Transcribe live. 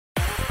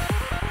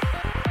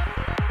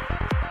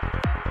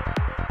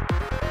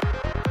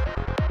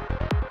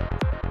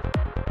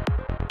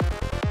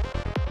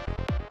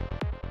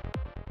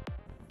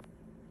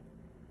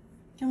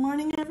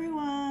morning,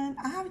 everyone.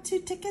 I have 2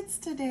 tickets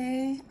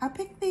today. I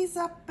picked these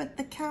up at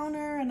the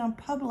counter and on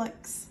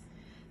Publix.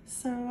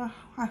 So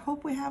I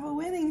hope we have a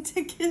winning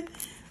ticket.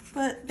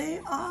 But they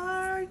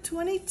are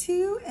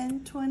 22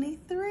 and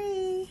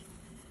 23.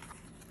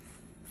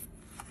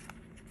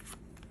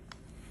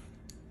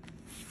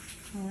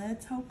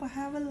 Let's hope I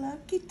have a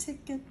lucky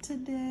ticket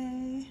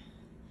today.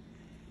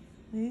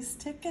 These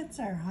tickets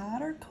are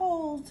hot or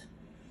cold.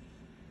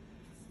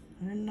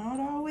 They're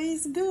not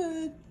always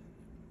good.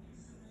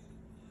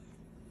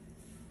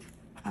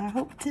 I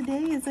hope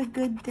today is a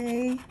good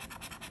day.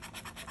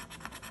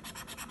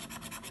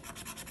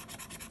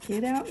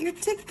 Get out your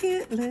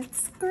ticket.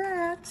 Let's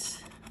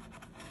scratch.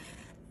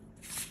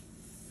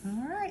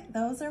 All right,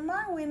 those are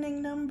my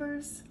winning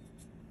numbers.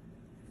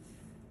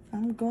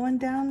 I'm going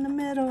down the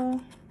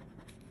middle.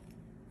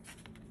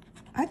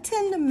 I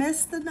tend to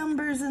miss the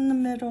numbers in the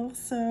middle,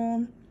 so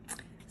I'm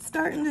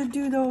starting to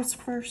do those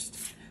first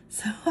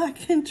so I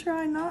can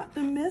try not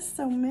to miss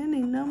so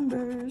many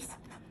numbers.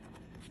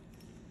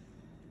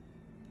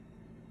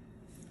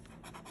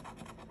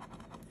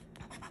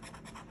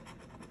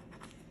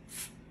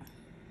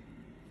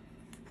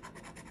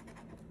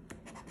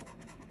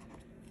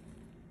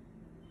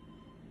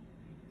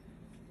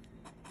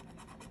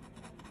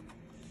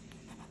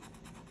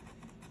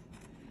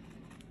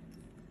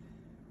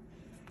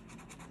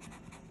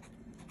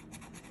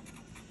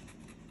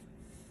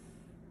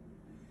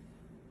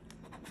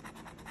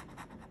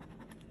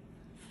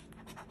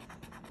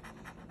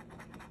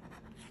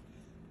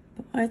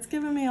 It's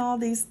giving me all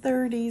these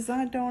 30s.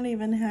 I don't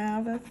even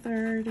have a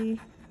 30.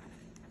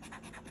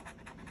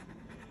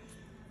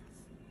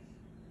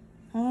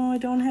 Oh, I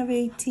don't have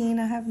 18.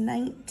 I have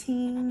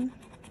 19.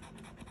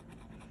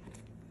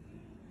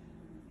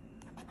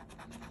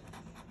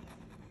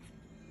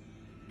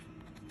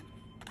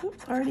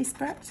 Oops, already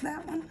scratched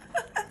that one.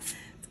 Let's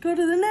go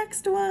to the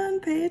next one.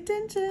 Pay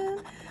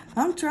attention.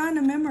 I'm trying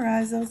to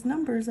memorize those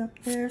numbers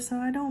up there so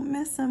I don't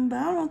miss them, but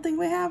I don't think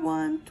we have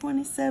one.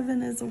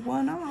 27 is a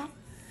 1 off.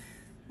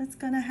 It's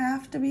gonna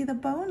have to be the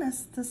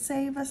bonus to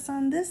save us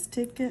on this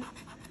ticket.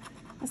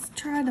 Let's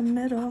try the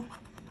middle.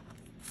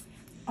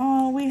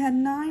 Oh, we had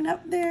 9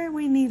 up there.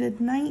 We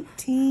needed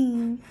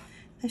 19.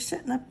 They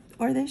shouldn't have,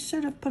 or they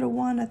should have put a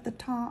 1 at the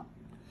top,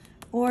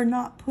 or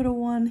not put a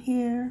 1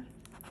 here.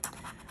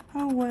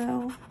 Oh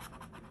well.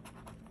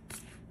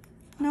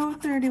 No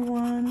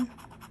 31.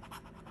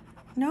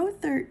 No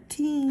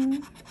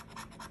 13.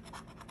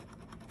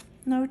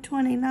 No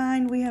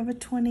 29. We have a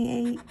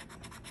 28.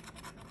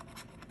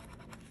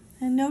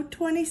 And no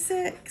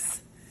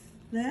 26.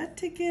 That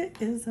ticket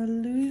is a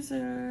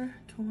loser.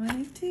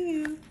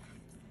 22.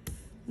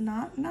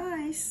 Not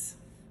nice.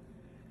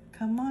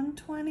 Come on,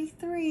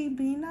 23.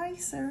 Be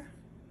nicer.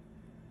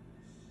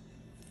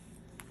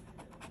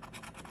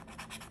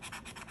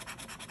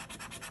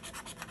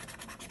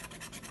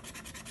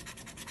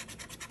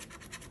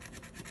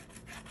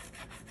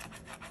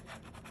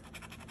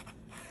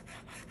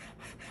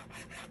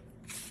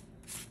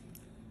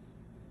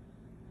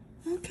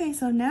 Okay,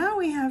 so now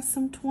we have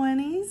some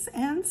 20s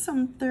and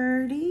some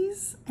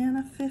 30s and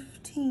a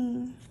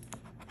 15.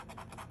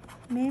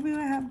 Maybe we'll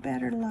have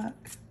better luck.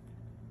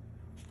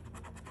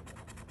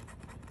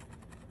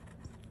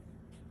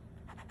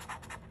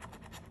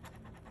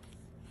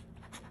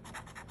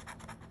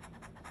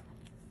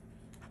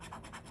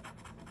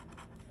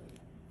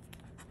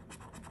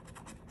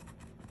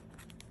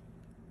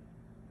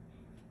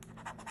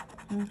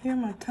 I hear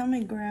my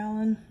tummy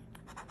growling.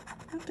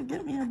 I have to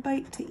get me a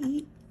bite to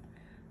eat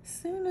as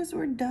soon as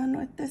we're done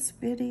with this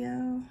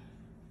video.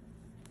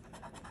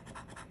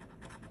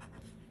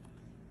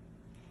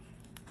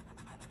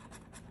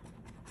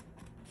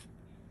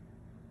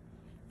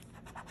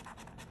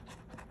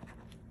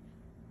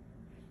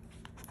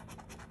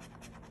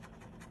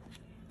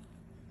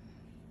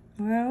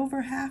 We're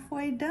over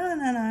halfway done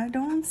and I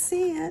don't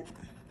see it.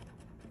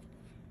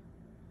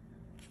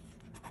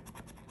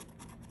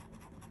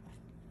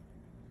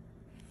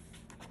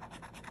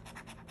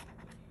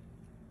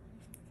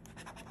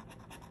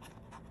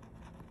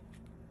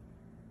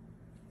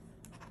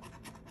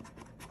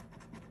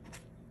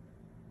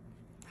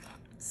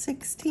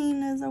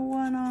 $16 is a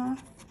 1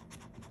 off.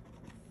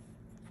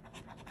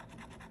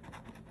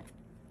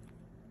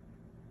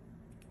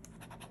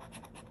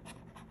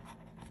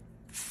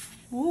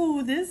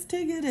 Ooh, this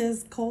ticket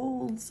is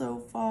cold so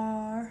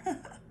far.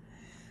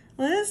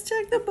 Let's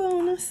check the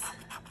bonus.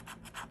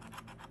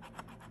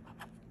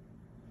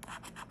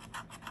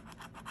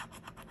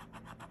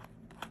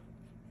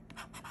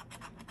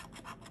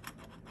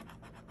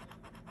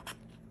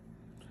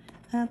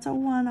 That's a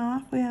 1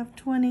 off. We have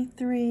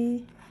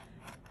 23,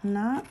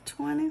 not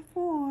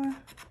 24.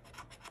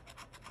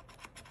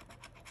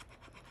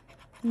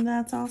 And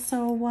that's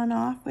also a 1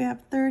 off. We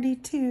have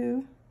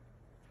 32,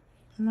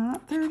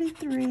 not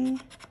 33.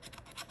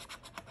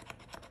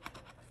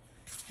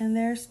 And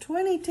there's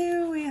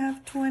 22, we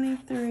have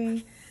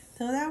 23.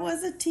 So that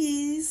was a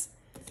tease.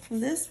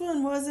 This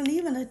one wasn't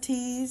even a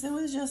tease, it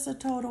was just a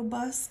total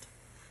bust.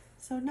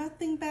 So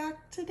nothing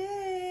back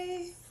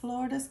today.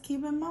 Florida's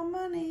keeping my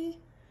money.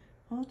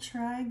 We'll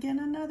try again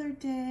another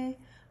day.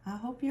 I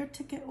hope your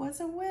ticket was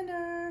a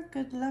winner.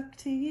 Good luck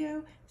to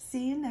you.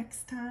 See you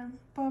next time.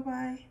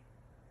 Bye-bye.